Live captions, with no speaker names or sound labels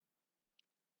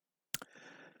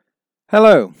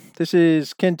Hello, this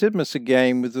is Ken Titmus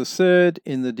again with the third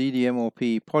in the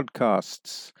DDMRP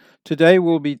podcasts. Today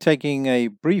we'll be taking a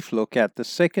brief look at the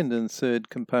second and third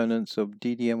components of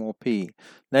DDMRP,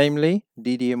 namely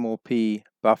DDMRP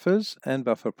buffers and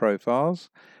buffer profiles,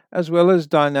 as well as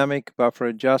dynamic buffer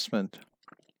adjustment.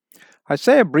 I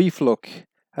say a brief look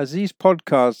as these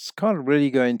podcasts can't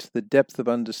really go into the depth of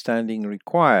understanding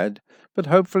required, but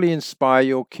hopefully inspire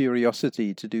your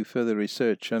curiosity to do further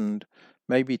research and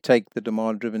maybe take the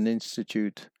Demand Driven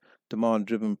Institute Demand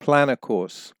Driven Planner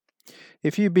course.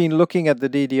 If you've been looking at the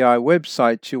DDI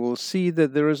website, you will see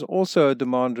that there is also a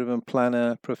Demand Driven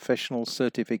Planner professional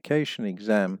certification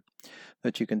exam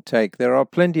that you can take. There are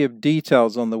plenty of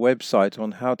details on the website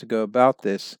on how to go about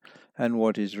this and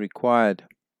what is required.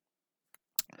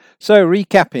 So,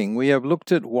 recapping, we have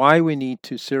looked at why we need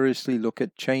to seriously look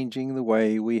at changing the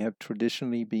way we have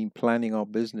traditionally been planning our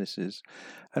businesses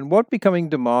and what becoming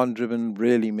demand driven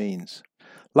really means.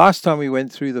 Last time we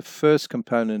went through the first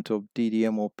component of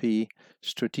DDMRP,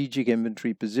 strategic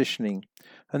inventory positioning,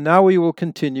 and now we will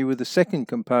continue with the second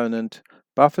component,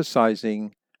 buffer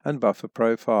sizing and buffer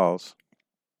profiles.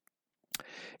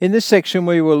 In this section,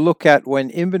 we will look at when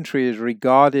inventory is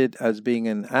regarded as being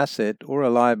an asset or a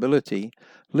liability,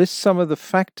 list some of the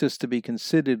factors to be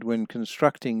considered when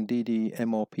constructing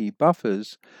DDMRP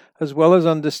buffers, as well as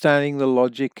understanding the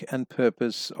logic and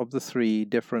purpose of the three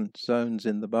different zones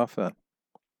in the buffer.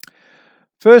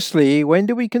 Firstly, when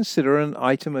do we consider an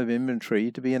item of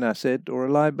inventory to be an asset or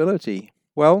a liability?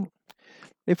 Well,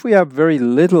 if we have very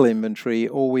little inventory,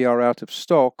 or we are out of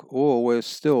stock, or worse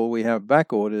still, we have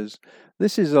back orders,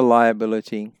 this is a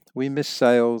liability. We miss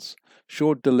sales,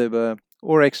 short deliver,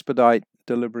 or expedite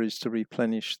deliveries to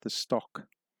replenish the stock.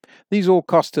 These all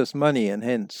cost us money and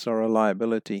hence are a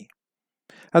liability.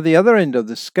 At the other end of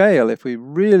the scale, if we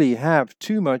really have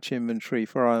too much inventory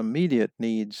for our immediate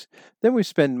needs, then we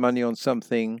spend money on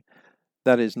something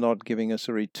that is not giving us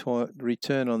a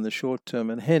return on the short term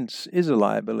and hence is a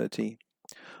liability.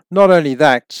 Not only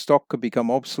that, stock could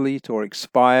become obsolete or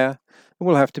expire and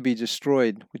will have to be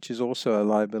destroyed, which is also a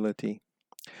liability.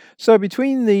 So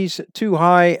between these two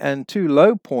high and two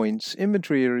low points,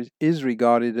 inventory is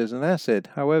regarded as an asset.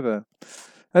 However,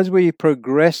 as we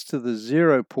progress to the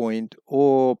 0 point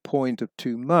or point of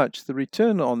too much, the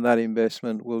return on that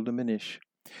investment will diminish.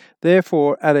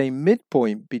 Therefore, at a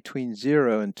midpoint between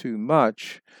 0 and too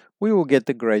much, we will get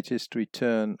the greatest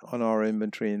return on our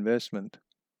inventory investment.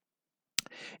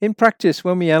 In practice,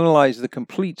 when we analyze the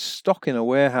complete stock in a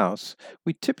warehouse,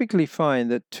 we typically find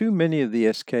that too many of the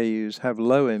SKUs have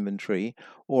low inventory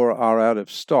or are out of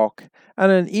stock,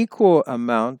 and an equal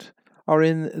amount are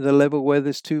in the level where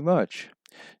there's too much.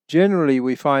 Generally,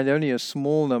 we find only a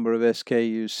small number of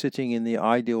SKUs sitting in the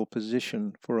ideal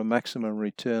position for a maximum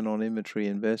return on inventory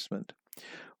investment.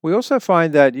 We also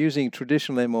find that using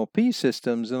traditional MRP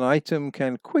systems, an item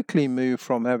can quickly move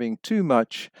from having too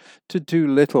much to too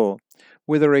little,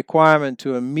 with a requirement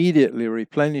to immediately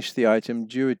replenish the item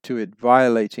due to it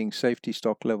violating safety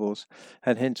stock levels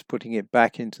and hence putting it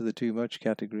back into the too much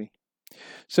category.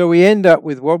 So we end up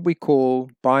with what we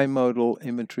call bimodal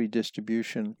inventory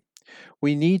distribution.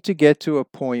 We need to get to a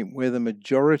point where the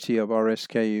majority of our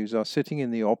SKUs are sitting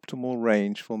in the optimal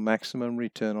range for maximum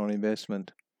return on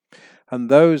investment, and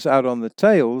those out on the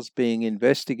tails being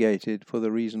investigated for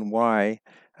the reason why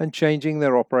and changing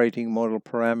their operating model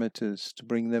parameters to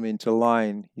bring them into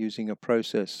line using a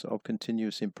process of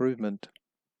continuous improvement.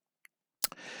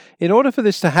 In order for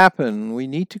this to happen, we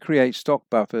need to create stock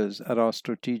buffers at our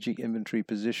strategic inventory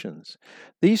positions.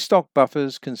 These stock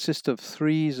buffers consist of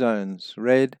three zones: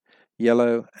 red,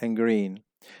 yellow, and green.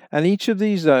 And each of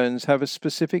these zones have a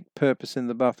specific purpose in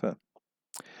the buffer.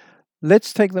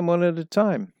 Let's take them one at a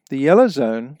time. The yellow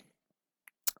zone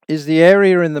is the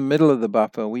area in the middle of the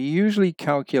buffer. We usually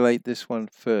calculate this one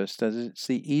first as it's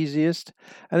the easiest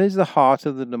and is the heart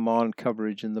of the demand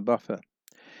coverage in the buffer.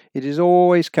 It is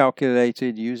always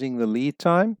calculated using the lead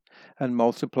time and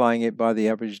multiplying it by the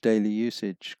average daily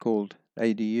usage, called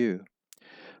ADU.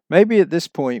 Maybe at this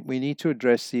point we need to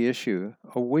address the issue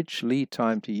of which lead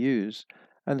time to use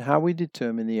and how we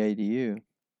determine the ADU.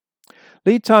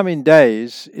 Lead time in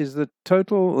days is the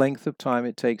total length of time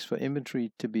it takes for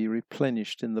inventory to be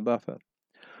replenished in the buffer.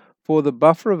 For the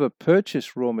buffer of a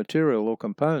purchased raw material or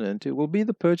component, it will be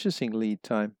the purchasing lead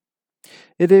time.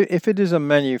 If it is a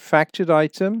manufactured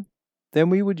item,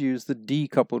 then we would use the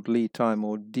decoupled lead time,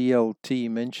 or DLT,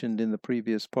 mentioned in the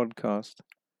previous podcast.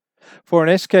 For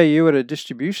an SKU at a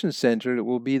distribution center, it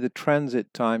will be the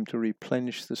transit time to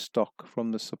replenish the stock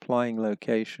from the supplying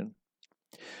location.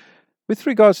 With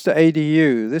regards to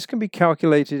ADU, this can be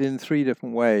calculated in three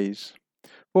different ways.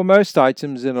 For most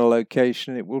items in a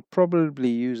location, it will probably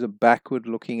use a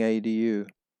backward-looking ADU.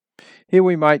 Here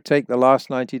we might take the last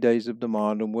 90 days of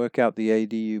demand and work out the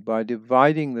ADU by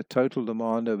dividing the total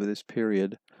demand over this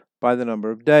period by the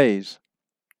number of days.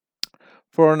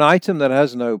 For an item that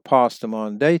has no past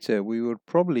demand data, we would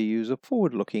probably use a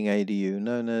forward-looking ADU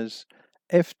known as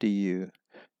FDU,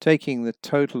 taking the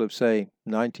total of, say,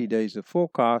 90 days of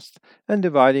forecast and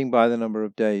dividing by the number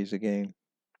of days again.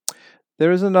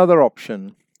 There is another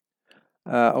option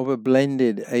of a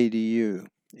blended ADU.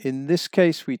 In this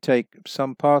case, we take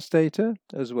some past data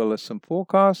as well as some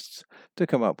forecasts to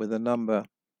come up with a number.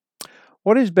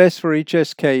 What is best for each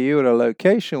SKU at a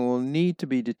location will need to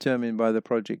be determined by the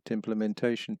project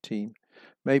implementation team,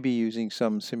 maybe using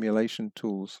some simulation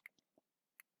tools.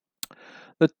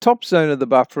 The top zone of the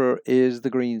buffer is the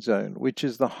green zone, which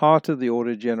is the heart of the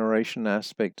order generation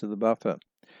aspect of the buffer.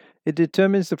 It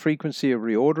determines the frequency of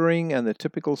reordering and the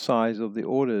typical size of the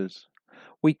orders.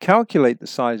 We calculate the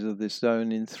size of this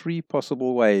zone in 3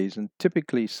 possible ways and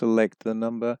typically select the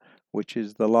number which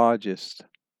is the largest.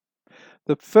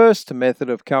 The first method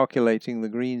of calculating the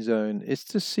green zone is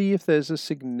to see if there's a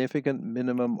significant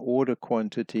minimum order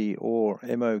quantity or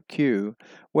MOQ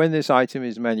when this item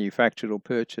is manufactured or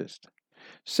purchased.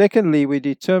 Secondly, we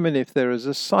determine if there is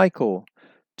a cycle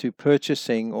to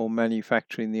purchasing or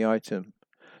manufacturing the item.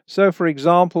 So, for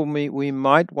example, we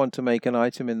might want to make an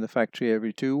item in the factory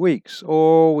every 2 weeks,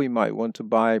 or we might want to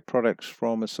buy products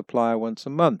from a supplier once a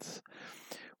month.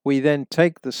 We then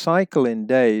take the cycle in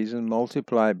days and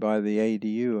multiply it by the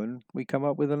ADU, and we come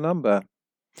up with a number.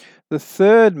 The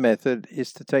third method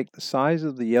is to take the size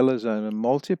of the yellow zone and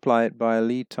multiply it by a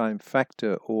lead time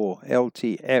factor, or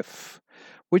LTF,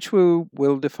 which we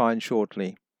will define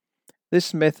shortly.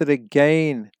 This method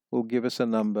again will give us a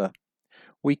number.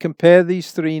 We compare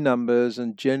these 3 numbers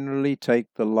and generally take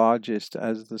the largest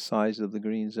as the size of the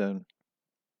green zone.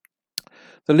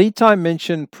 The lead time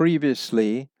mentioned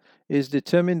previously is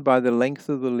determined by the length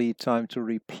of the lead time to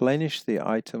replenish the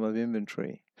item of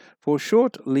inventory. For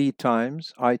short lead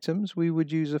times items, we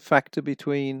would use a factor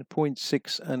between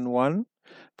 0.6 and 1.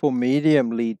 For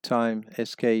medium lead time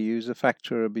SKUs, a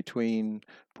factor between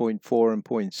 0.4 and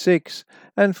 0.6,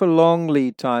 and for long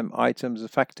lead time items, a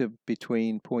factor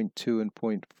between 0.2 and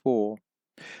 0.4.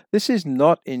 This is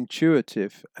not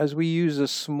intuitive, as we use a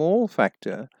small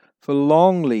factor for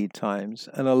long lead times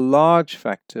and a large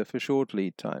factor for short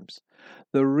lead times.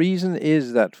 The reason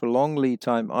is that for long lead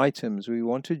time items, we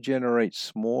want to generate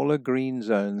smaller green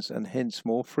zones and hence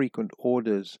more frequent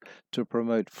orders to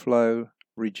promote flow,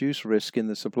 reduce risk in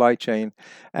the supply chain,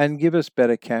 and give us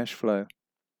better cash flow.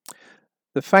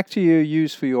 The factor you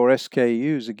use for your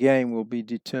SKUs again will be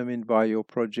determined by your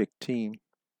project team.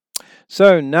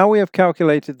 So now we have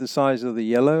calculated the size of the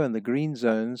yellow and the green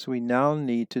zones, we now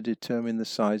need to determine the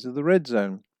size of the red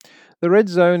zone. The red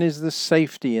zone is the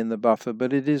safety in the buffer,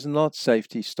 but it is not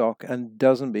safety stock and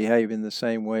doesn't behave in the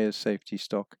same way as safety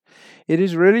stock. It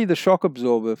is really the shock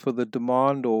absorber for the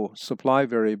demand or supply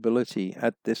variability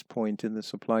at this point in the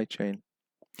supply chain.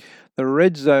 The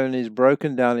red zone is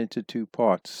broken down into 2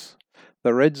 parts,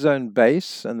 the red zone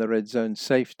base and the red zone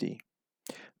safety.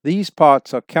 These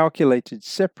parts are calculated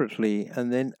separately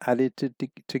and then added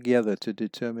together to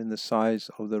determine the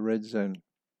size of the red zone.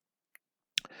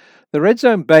 The red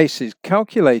zone base is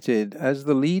calculated as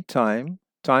the lead time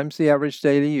times the average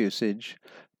daily usage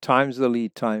times the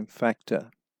lead time factor.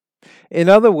 In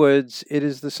other words, it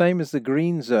is the same as the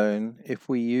green zone if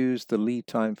we use the lead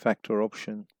time factor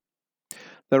option.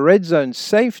 The red zone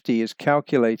safety is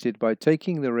calculated by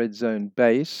taking the red zone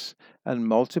base and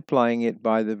multiplying it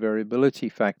by the variability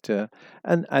factor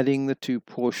and adding the 2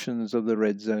 portions of the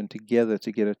red zone together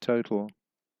to get a total.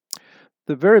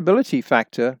 The variability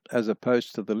factor, as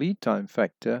opposed to the lead time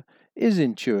factor, is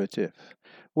intuitive.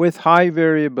 With high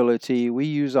variability, we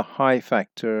use a high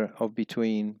factor of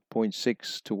between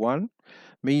 0.6 to 1,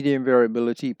 medium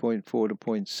variability 0.4 to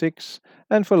 0.6,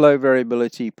 and for low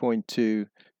variability 0.2 to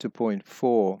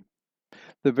 0.4.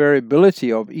 The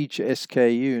variability of each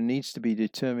SKU needs to be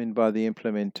determined by the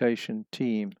implementation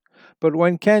team, but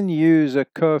one can use a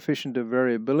coefficient of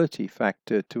variability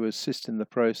factor to assist in the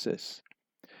process.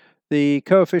 The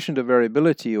coefficient of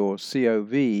variability, or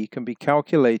COV, can be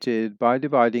calculated by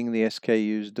dividing the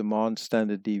SKU's demand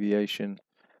standard deviation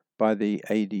by the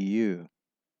ADU.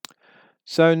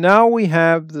 So now we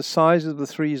have the size of the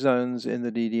 3 zones in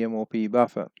the DDMOP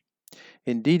buffer.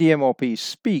 In DDMOP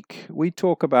speak, we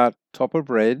talk about top of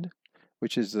red,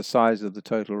 which is the size of the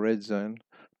total red zone,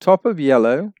 top of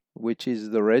yellow, which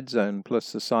is the red zone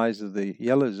plus the size of the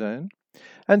yellow zone,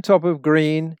 and top of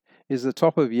green is the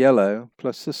top of yellow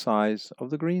plus the size of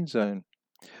the green zone.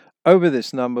 Over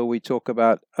this number, we talk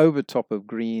about over top of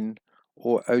green,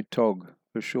 or OTOG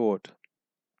for short.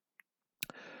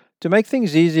 To make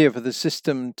things easier for the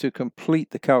system to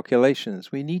complete the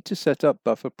calculations, we need to set up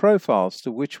buffer profiles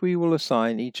to which we will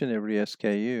assign each and every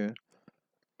SKU.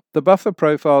 The buffer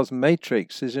profiles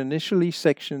matrix is initially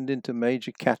sectioned into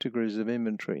major categories of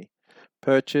inventory: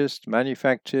 purchased,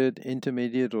 manufactured,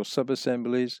 intermediate or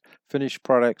subassemblies, finished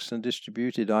products, and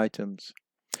distributed items.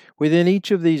 Within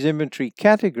each of these inventory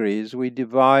categories, we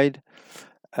divide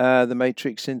the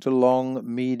matrix into long,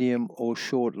 medium, or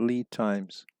short lead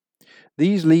times.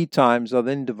 These lead times are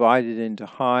then divided into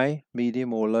high,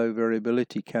 medium, or low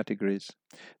variability categories.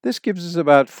 This gives us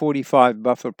about 45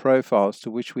 buffer profiles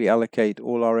to which we allocate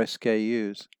all our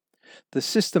SKUs. The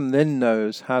system then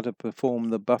knows how to perform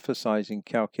the buffer sizing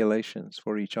calculations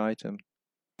for each item.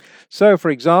 So, for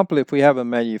example, if we have a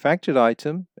manufactured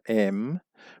item, M,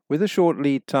 with a short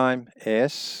lead time,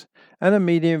 S, and a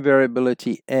medium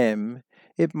variability, M,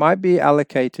 it might be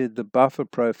allocated the buffer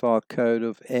profile code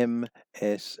of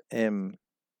MSM.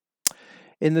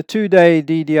 In the 2-day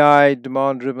DDI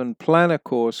Demand-Driven Planner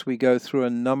course, we go through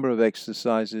a number of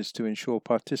exercises to ensure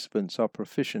participants are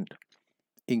proficient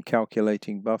in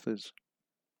calculating buffers.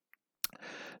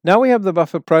 Now we have the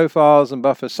buffer profiles and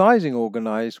buffer sizing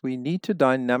organized, we need to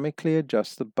dynamically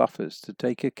adjust the buffers to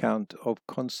take account of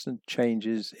constant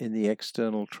changes in the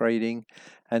external trading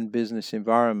and business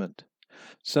environment.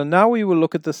 So now we will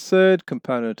look at the third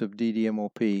component of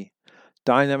DDMOP,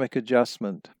 dynamic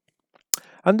adjustment.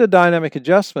 Under dynamic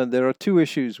adjustment, there are two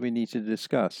issues we need to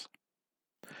discuss: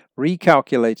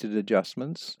 recalculated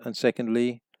adjustments, and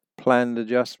secondly, planned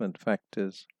adjustment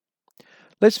factors.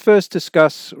 Let's first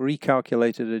discuss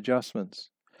recalculated adjustments.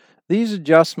 These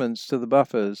adjustments to the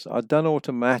buffers are done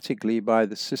automatically by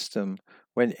the system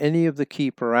when any of the key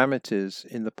parameters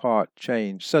in the part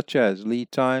change, such as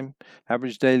lead time,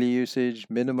 average daily usage,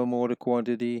 minimum order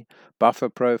quantity, buffer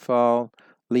profile,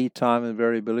 lead time and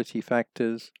variability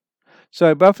factors.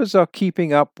 So buffers are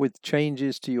keeping up with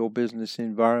changes to your business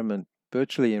environment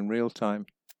virtually in real time.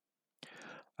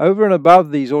 Over and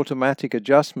above these automatic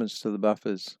adjustments to the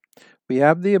buffers, we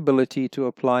have the ability to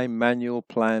apply manual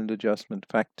planned adjustment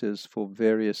factors for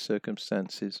various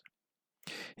circumstances.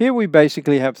 Here we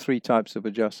basically have three types of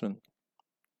adjustment: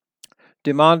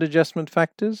 demand adjustment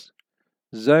factors,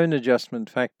 zone adjustment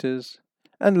factors,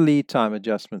 and lead time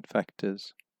adjustment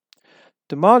factors.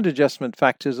 Demand adjustment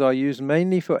factors are used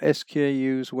mainly for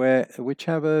SKUs which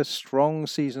have a strong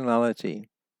seasonality.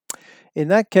 In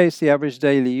that case, the average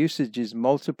daily usage is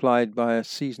multiplied by a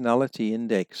seasonality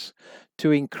index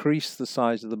to increase the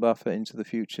size of the buffer into the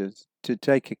future to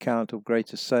take account of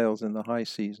greater sales in the high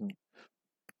season.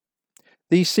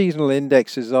 These seasonal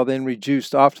indexes are then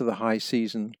reduced after the high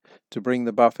season to bring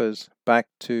the buffers back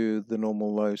to the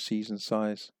normal low season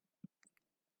size.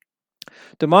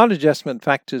 Demand adjustment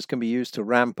factors can be used to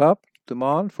ramp up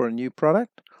demand for a new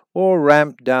product or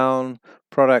ramp down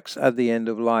products at the end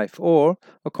of life, or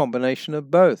a combination of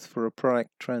both for a product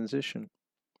transition.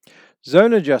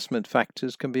 Zone adjustment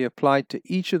factors can be applied to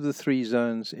each of the three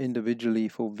zones individually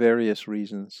for various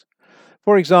reasons.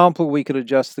 For example, we could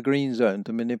adjust the green zone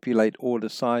to manipulate order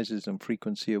sizes and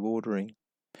frequency of ordering.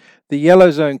 The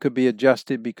yellow zone could be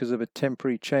adjusted because of a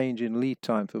temporary change in lead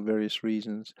time for various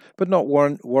reasons, but not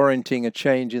warranting a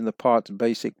change in the part's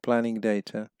basic planning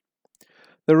data.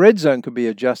 The red zone could be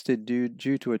adjusted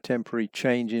due to a temporary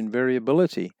change in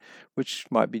variability, which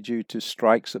might be due to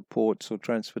strikes at ports or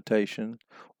transportation,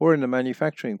 or in the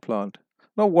manufacturing plant,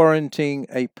 not warranting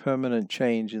a permanent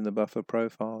change in the buffer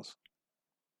profiles.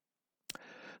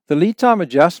 The lead time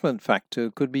adjustment factor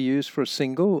could be used for a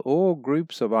single or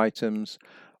groups of items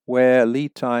where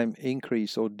lead time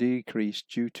increase or decrease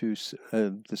due to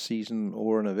the season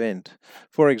or an event.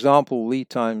 For example, lead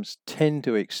times tend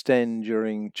to extend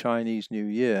during Chinese New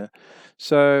Year.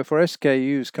 So for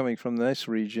SKUs coming from this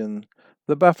region,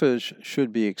 the buffers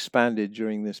should be expanded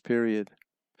during this period.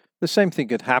 The same thing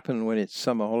could happen when it's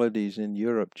summer holidays in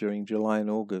Europe during July and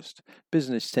August.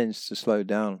 Business tends to slow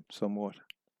down somewhat.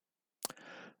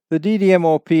 The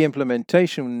DDMOP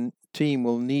implementation team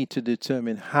will need to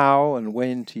determine how and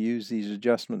when to use these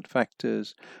adjustment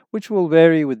factors, which will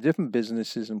vary with different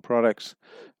businesses and products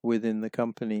within the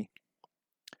company.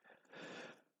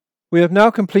 We have now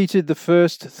completed the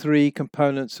first three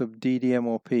components of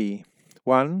DDMOP.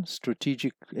 1.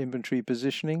 Strategic inventory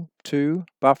positioning. 2.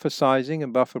 Buffer sizing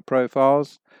and buffer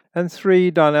profiles. And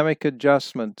 3. Dynamic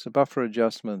adjustment, buffer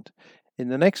adjustment. In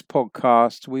the next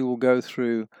podcast, we will go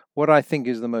through what I think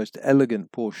is the most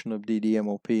elegant portion of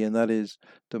DDMOP, and that is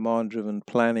demand-driven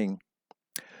planning.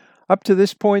 Up to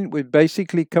this point, we've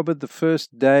basically covered the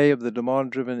first day of the Demand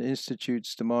Driven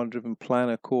Institute's Demand Driven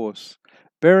Planner course.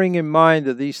 Bearing in mind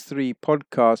that these 3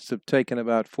 podcasts have taken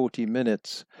about 40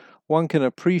 minutes, one can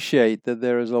appreciate that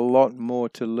there is a lot more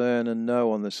to learn and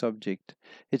know on the subject.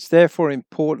 It's therefore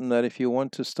important that if you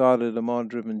want to start a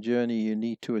demand-driven journey, you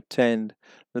need to attend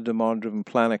the Demand Driven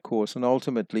Planner course and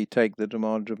ultimately take the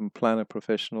Demand Driven Planner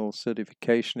Professional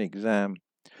Certification exam.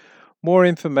 More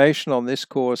information on this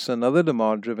course and other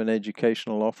demand-driven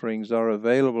educational offerings are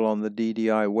available on the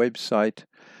DDI website,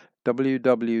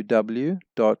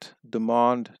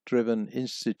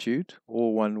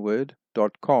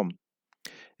 www.demanddriveninstitute.com.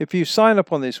 If you sign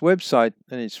up on this website,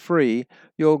 and it's free,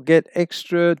 you'll get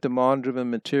extra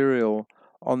demand-driven material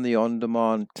on the On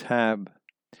Demand tab.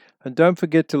 And don't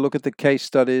forget to look at the case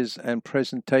studies and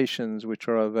presentations which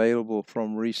are available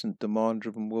from recent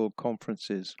demand-driven world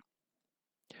conferences.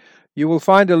 You will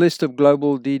find a list of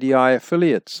global DDI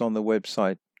affiliates on the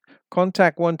website.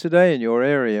 Contact one today in your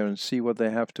area and see what they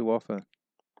have to offer.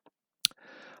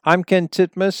 I'm Ken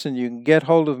Titmus, and you can get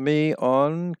hold of me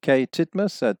on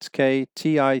ktitmus, that's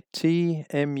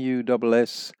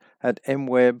KTITMUSS, at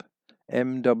mweb.co.za.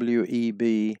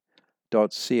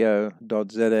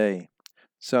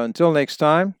 So until next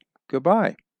time,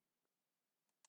 goodbye.